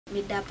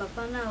Me da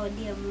papa na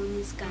odi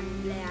amoni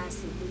scan le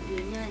ase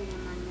baby nya nya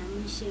na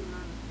mishe ma.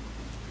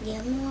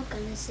 Dia mo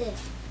kan say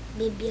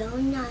baby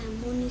onya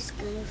amoni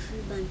scan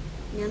free ban.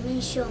 Na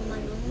mishe o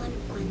man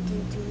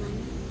content man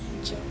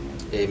nche.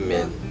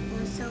 Amen.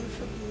 On some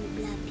for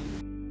black.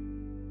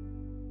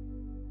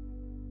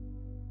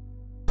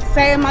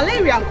 Say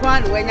malaria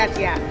nkwan wenya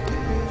dia.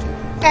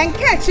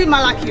 Enkechi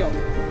malakio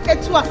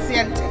etu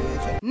asiente.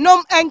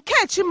 Nom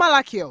enkechi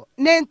malakio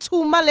ne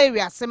ntu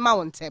malaria se ma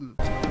wontem.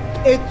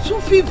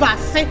 Etu fever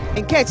se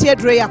enkechi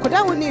edre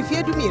yakoda woni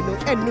efie dumienu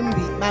ennum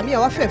bi maami a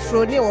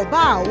wafefro ne oba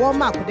a wo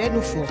ma akoda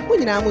nufo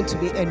wunyina mu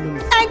ntube ennum.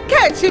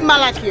 Enkechi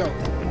malakio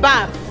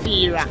ba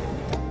fira.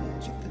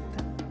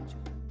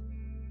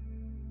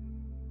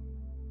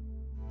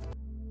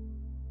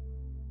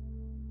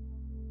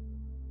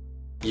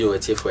 Yo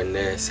etiefo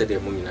ne sede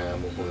mu nyina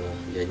mu hu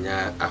no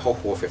yenya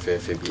ahoho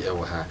fefefe bi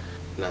ewo ha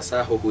na sa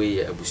ahoho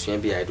ye abusua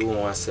bi a de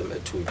won asem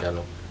atu dwa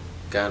no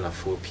Ghana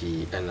fo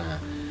pi na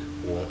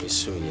won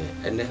esuye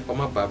ene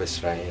oma ba be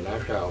sran na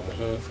hwa o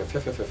ho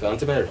fefefe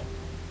antebere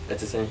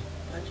etisen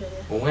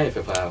won ha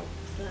fefa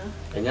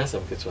enya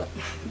asem ketwa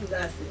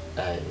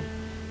ai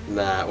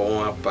na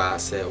won aba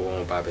se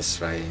won ba be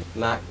sran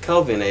na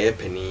Calvin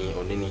pani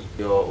onini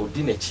yo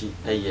odinachi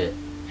eye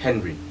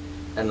Henry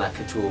na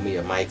ketu omi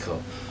ye Michael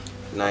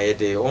na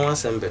yede on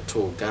asem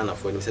beto Ghana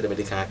for nim se de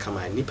medical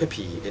kama ni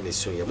papi ene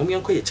so ye mum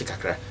yanko ye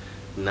chikakra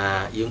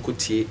na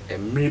yenkotie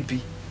emre bi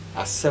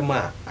asem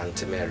a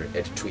Auntie Mary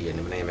editu ye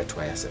nim na ye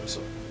meto ayasem so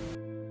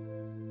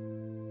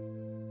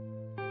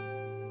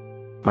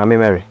Mami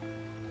Mary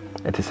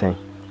etisen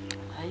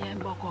aye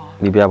boko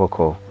bibia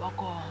boko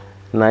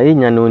na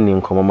yenya no ni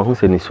nkomo ma hu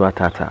se ni so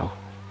atata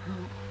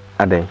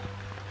aden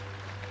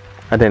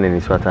ni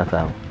so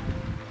atata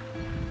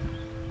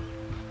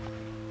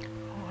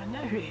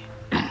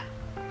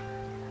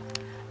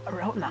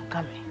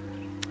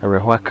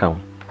Reho account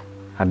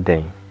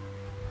aden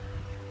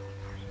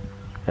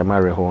e ma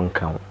reho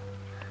account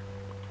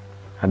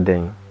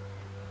aden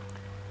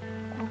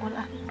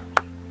ngola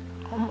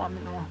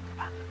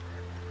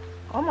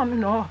oma mi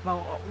no ba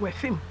we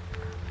film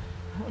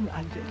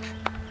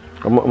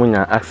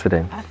omunya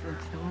accident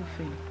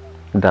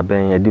da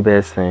ben e di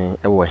be sen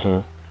e wo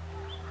he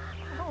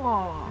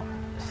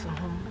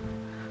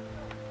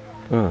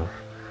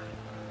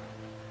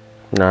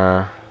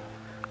na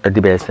e di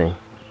be sen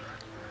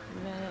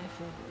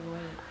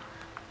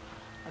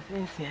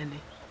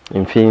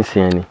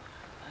Infinity.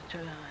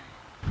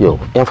 Yo,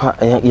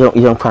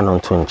 yemfa no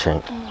nto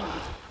nchen.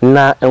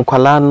 Na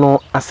enkwala no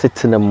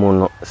asetena mu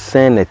no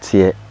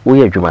senetie wo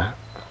ye adwuma.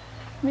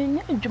 Me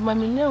nya adwuma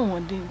me nya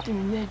wode nti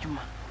me nya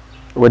adwuma.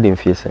 Wodi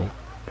mfie sen?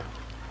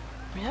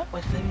 Me ya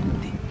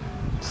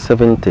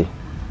 70. 70.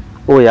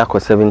 O ya ko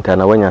 70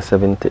 na wanya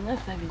 70. Na 70.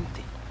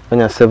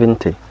 Wanya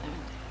 70.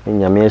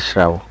 Nya me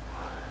hrawo.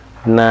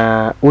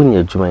 Na unya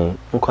adwuma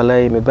nkwala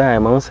yi me ba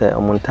ma won se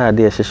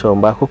omontaade ehhehye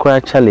on ba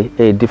kokora chale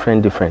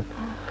different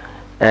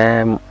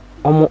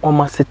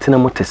omo setena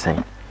mo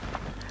tesen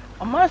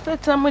omo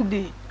setena mo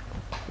di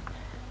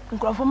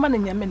nkrofo ma na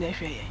nyame na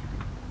ehweye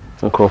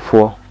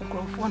nkrofo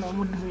na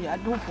omo du ya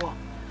adofo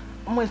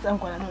omo se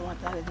nkwala na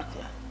wataade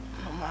ditia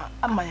ma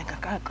amanya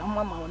kakaka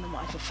mama wona ma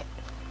ahwehye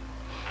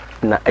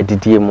na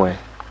adidie mo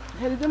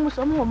hedide mo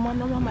so mo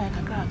na mama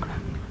kakaka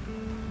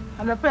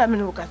ana pa me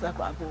no kasa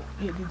kwa abo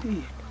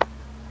hedide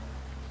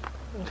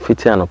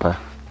fiti anopa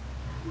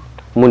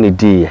muni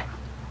diye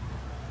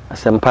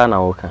asempa na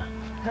woka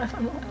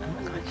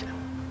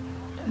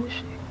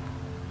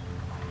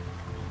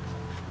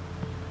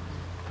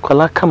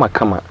kwala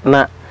kama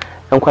na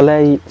enkwala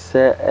yi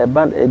se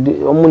eba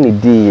omuni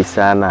diye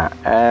sana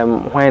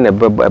hwan na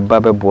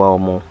beboa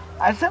omo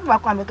asempa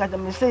kwa me kada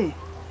me sei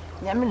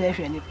nyame na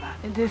ehwe nipa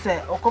nti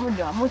se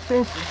okomdo amu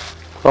sensu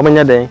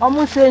omunya den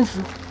omu sensu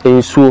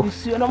ensuo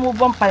na mo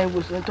bompa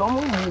eguso nti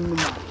omu mu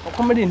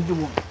okomdo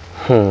ndumo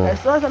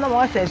so na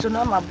mo say so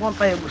na ma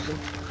bompa eguso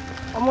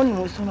omu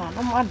ni so na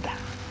no mada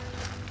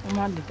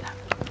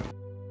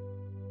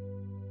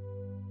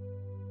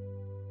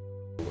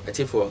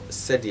Atifo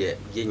said ye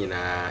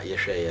nyina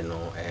yehwe no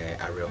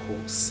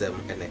areho sem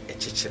ene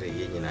echichire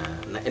ye nyina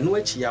na eno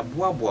achi ya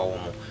boaboa wo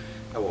mo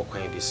wo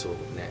kwan bi so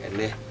na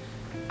ene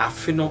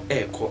afi no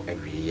eko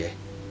awiye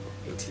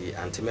nti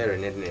Auntie Mary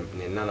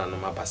ne nana no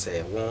maba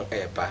say won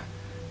eba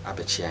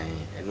abechian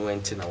eno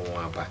enti na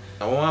won aba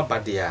na won aba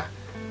de a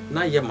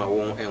na ye ma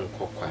won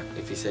enkokwa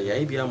efise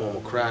ya bia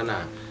mo kra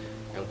na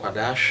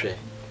enkwada ahwe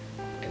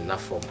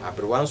enafom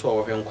abrewan so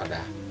wo hwe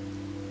enkwada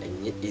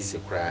enye easy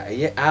kra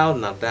eye al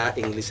nada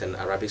English and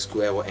Arabic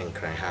school ewo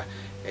enkran ha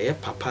eye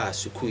papa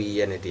school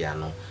ye ne de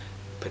ano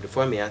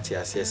pedifo me ate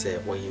ase se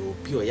wo ye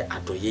obi o ye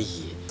adoye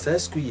yie sa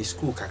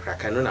school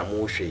kakraka no na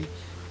mo hwe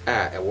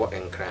a ewo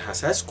enkran ha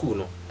sa school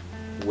no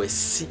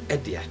wasi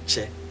ede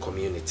ache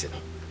community no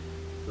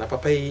na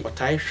papa yi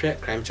otai hwe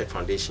Crime Check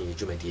Foundation yi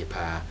dwumadie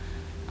pa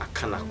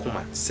akana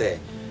kuma se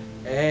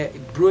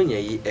bronya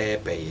yi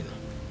bɛyi no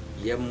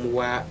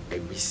yemwa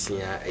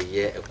awisia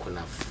eye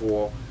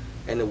ekunafo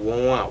ene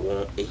won a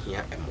won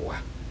ehia emwa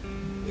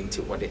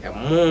nti wode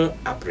emo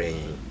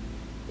abren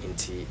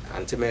Inti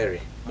Auntie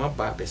Mary, my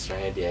back best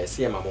friend, I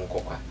see a mamma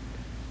coca.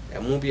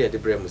 A movie at the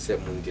Brem said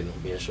Mundino,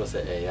 me sure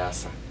say a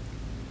yassa,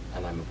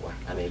 and I'm one,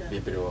 and a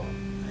baby.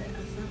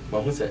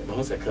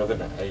 Mahusa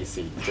covered, I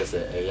see, just a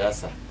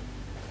yassa.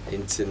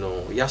 Inti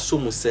no,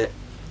 Yasumu said,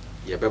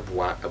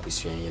 Yababwa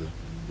abusuan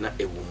na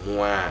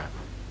ewumu a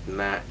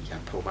na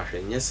yapo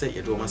mahwe nyese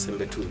yedo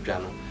masembetu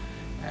dwano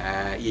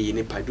ye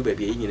ni padu ba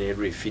bi nyina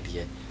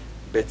refidie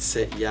bet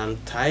se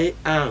yantai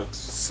an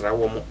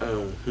srawo mo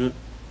anhu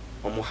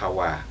omo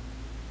hawa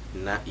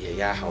na ye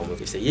ya hawo mo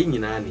se ye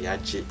nyina na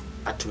yaje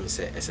atum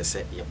se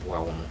esese yeboa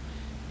wo mo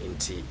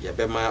enti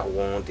yebema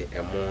won de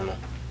emo no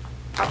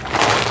apa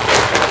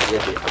ye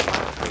de ama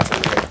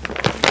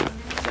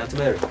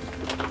Mary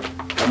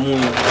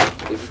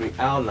Ifri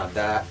Al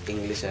Nada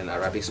English and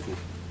Arabic school.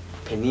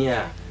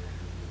 Penia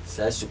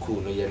says school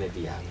no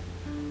yenedia.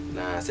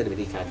 Na said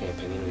the can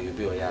penny no you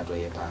be or yard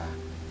or pa.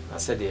 I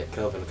said the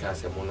Kelvin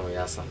Cass mono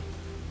yasan.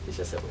 He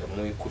just said a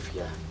muy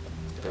kufia,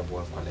 the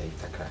boy quality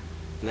takra.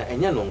 Na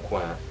enya no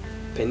kwa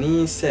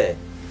penny say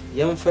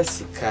young first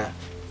sika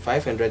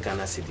 500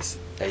 Ghana cedis.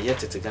 A yet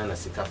to Ghana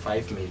sika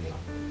 5 million.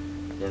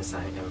 Yen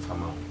sign and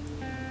famau.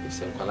 If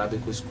some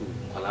Kwalabe school,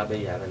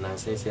 Kwalabe yard and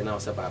nonsense now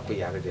about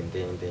yard and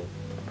then.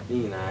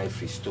 I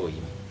free store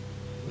him.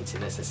 It's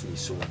necessary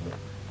so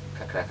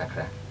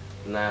kakra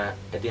na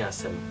edi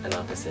asem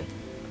na pese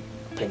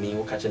penny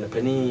wo catch na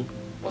penny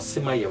o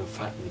sema yem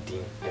fa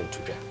ndin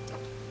entudwa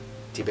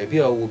ti baby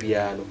a wo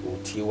bia no o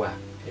tiwa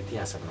edi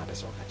asem na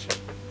pese o catch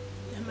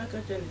ya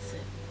makata ni se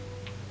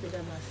bida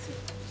masi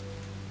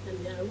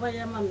ya wa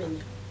ya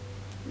mamenya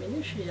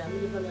meni hwe ya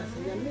mi bana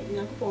se ya me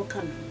nyankopon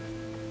kan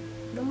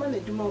no ma na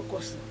duma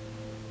koso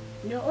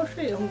ni o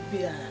hwe ye hu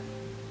bia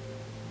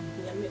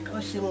ya me o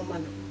hye mo ma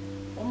no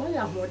o ma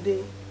ya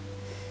hode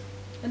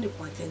and the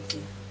quantity.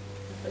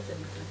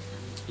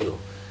 Yo,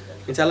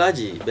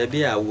 Intalaji,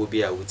 baby, I will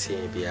be a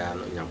wuti bia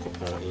no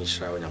Yankopon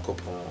inshra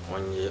Yankopon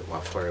onye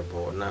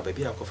waforebo na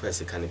baby a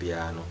confess can be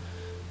no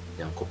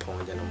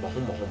Yankopon ya no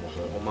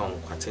moho ma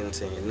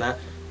kwatente na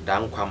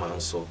dan kwama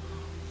nso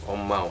o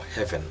ma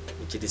heaven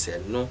which is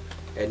no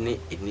any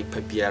nipa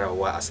biara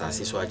wa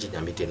asase so agi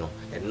nyamede no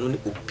eno ne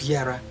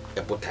obiara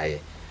ebotaye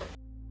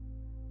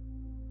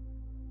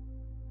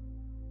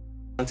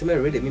Auntie Mary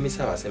read me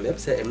say asem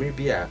say emre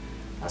bia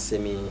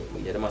asemi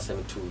yedem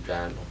asem tu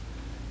dwa no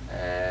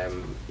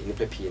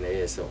nipa pii na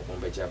yes o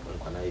beja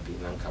nkwana ibi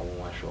na nka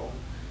won ahwo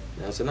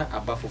na so na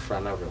aba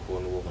fofra na reho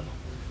no wo no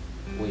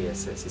wo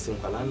yes sisi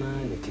nkwala na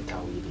ne kita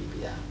wo ibi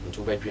bia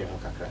ntu badwen ho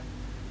kakra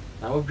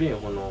na wo dwen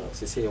ho no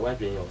sisi wa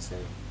dwen yo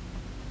sen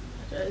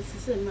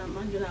sisi na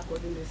manjo na ko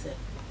dun se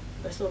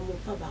beso mo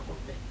fa ba ko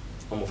pe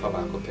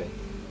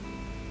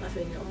afa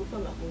ni mo fa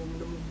ba ko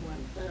mo mo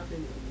buan na afa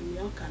ni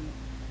yo kan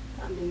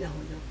amina ho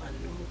yo pa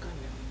no mo kan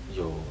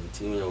yo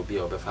tin yo bi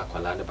obefa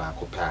kwala ne ba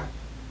ko pa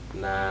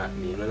na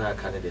mi no na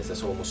aka ne de se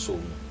so mo so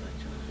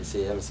mu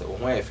se yam se o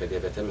ho e fe de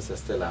betem se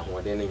stella ho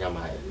de ne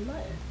nyama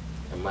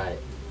e mai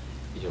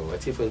yo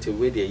ati fo nti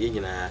we de ye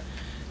nyina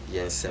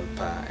yen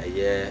sempa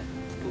ye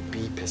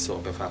obi pese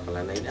obefa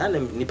kwala na ana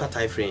nipa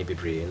tai frame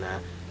bebre na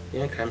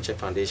yen crime check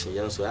foundation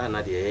yen so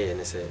ana de ye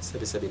ne se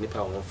se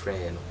nipa won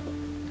frame no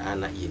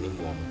ana ye ni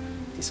mo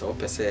ti se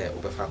opese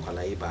obefa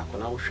kwala yi ba ko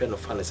na wo hwe no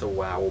fa ne se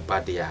wa wo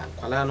bade a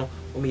kwala no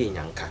o me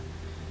nyanka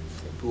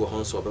bi wo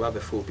hon so obeba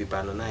befa obi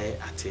ba no na ye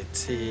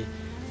atete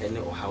ene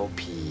o ha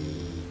opi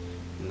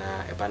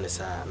na eba ne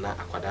sa na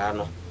akwada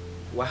no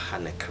wa ha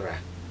ne kra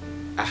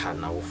aha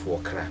na wo fo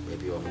kra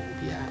bebi o no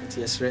bia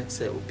ti esre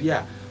se obi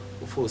a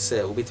wo fo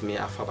se obetimi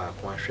afa ba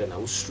ko ahwe na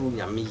wo suru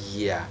nyame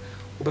yi a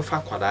wo befa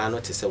akwada no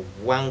te se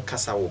wan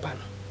kasa wo ba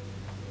no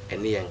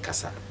ene yen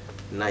kasa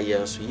na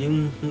yen so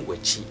yen hu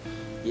wachi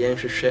yen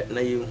hwehwe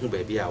na yen hu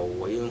bebi a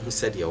wo yen hu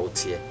se de wo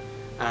tie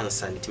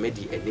ansa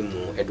ntimedi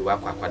animu edu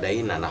akwada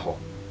yi na ho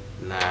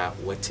na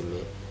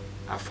watimi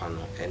afa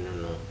no eno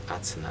no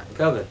atena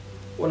Calvin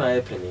wona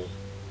ye penny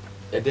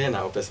e den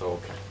na opesa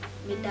woka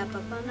me da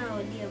papa na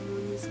odi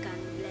amonis kan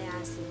ble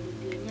ase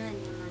bibionya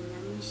nyamanya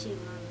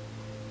mishema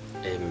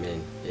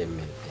amen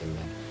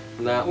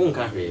na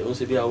unka hwe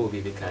unse bia wo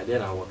bibi ka den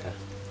na woka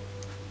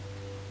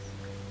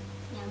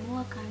ya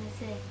mo kan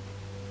se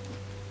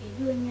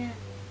bibionya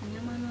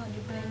nyama no odi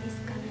brandis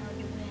kan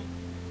odi brand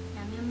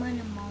na me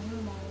man mo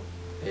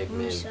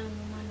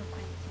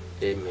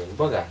amen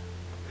boga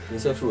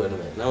nse fru eno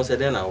me na unse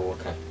den na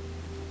woka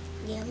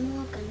ya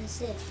mo kan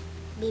se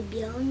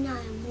baby onya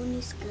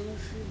monis kan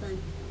fru ban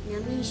na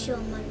me show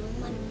man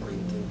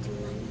content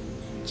man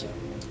nje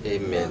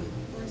amen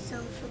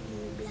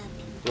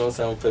no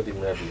sound for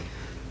bin rabi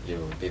yo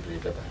baby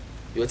baba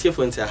yo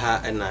tiefo ntia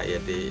ha na ye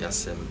de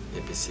asem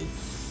ebisi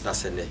da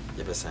sene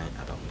ye besan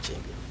aba mo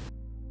chembi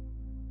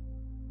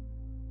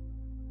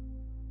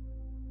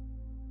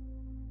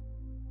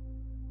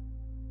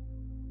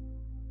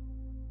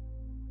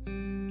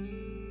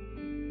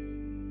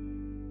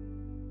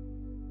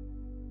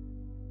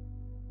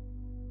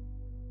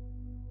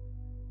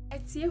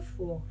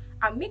Therefore,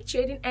 I make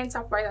trading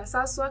enterprise and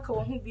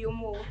Saswaka who be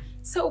more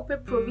so open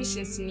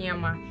provisions near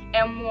ma,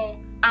 and more,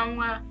 and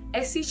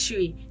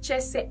Esichiri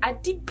chese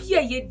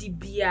adibia ye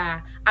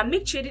dibia a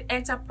make trading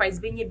enterprise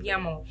benye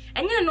biamo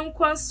enye no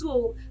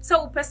nkwanso se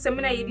wo pese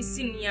me na ye di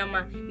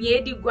siniama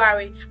ye di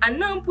gware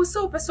anampo se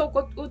wo pese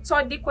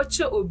utọ de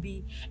kwache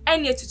obi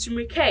enye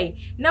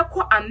tutumrikai na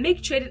kwa a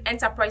make trading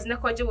enterprise na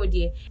kwaje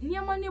wodie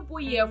niama ne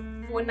boye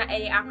fo na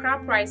Accra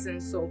price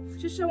nso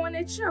hwehwe won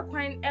e kira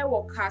kwan e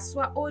wo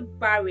Kaswa Old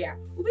Barrier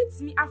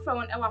ubitimi afa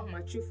won e wa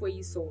homatrifo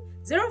yi so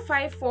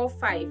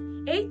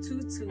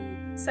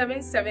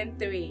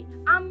 0545-822-773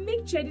 and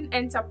make trading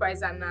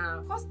enterprise and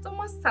now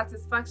customer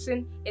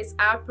satisfaction is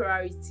our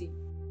priority.